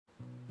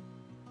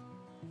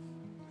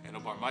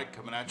Handlebar Mike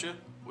coming at you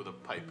with a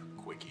pipe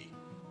quickie.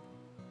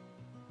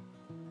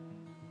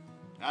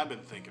 I've been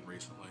thinking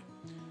recently,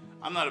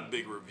 I'm not a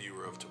big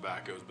reviewer of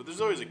tobaccos, but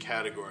there's always a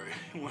category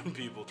when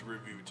people to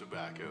review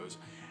tobaccos,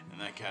 and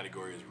that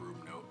category is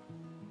room note.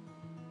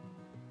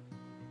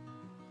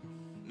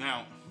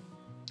 Now,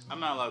 I'm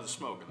not allowed to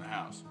smoke in the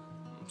house.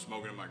 I'm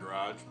smoking in my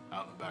garage,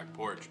 out in the back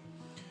porch.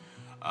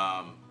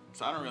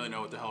 So I don't really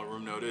know what the hell a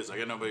room note is. I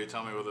got nobody to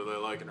tell me whether they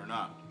like it or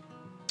not.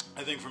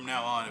 I think from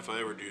now on, if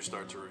I ever do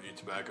start to review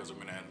tobaccos, I'm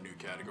going to add a new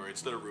category.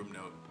 Instead of room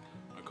note,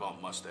 I'm going to call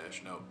it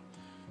mustache note.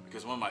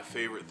 Because one of my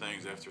favorite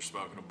things after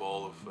smoking a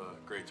bowl of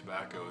great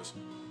tobacco is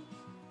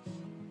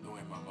the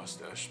way my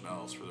mustache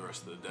smells for the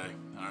rest of the day.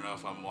 I don't know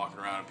if I'm walking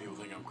around and people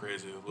think I'm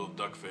crazy with a little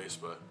duck face,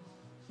 but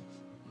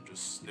I'm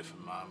just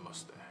sniffing my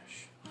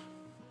mustache.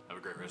 Have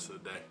a great rest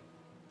of the day.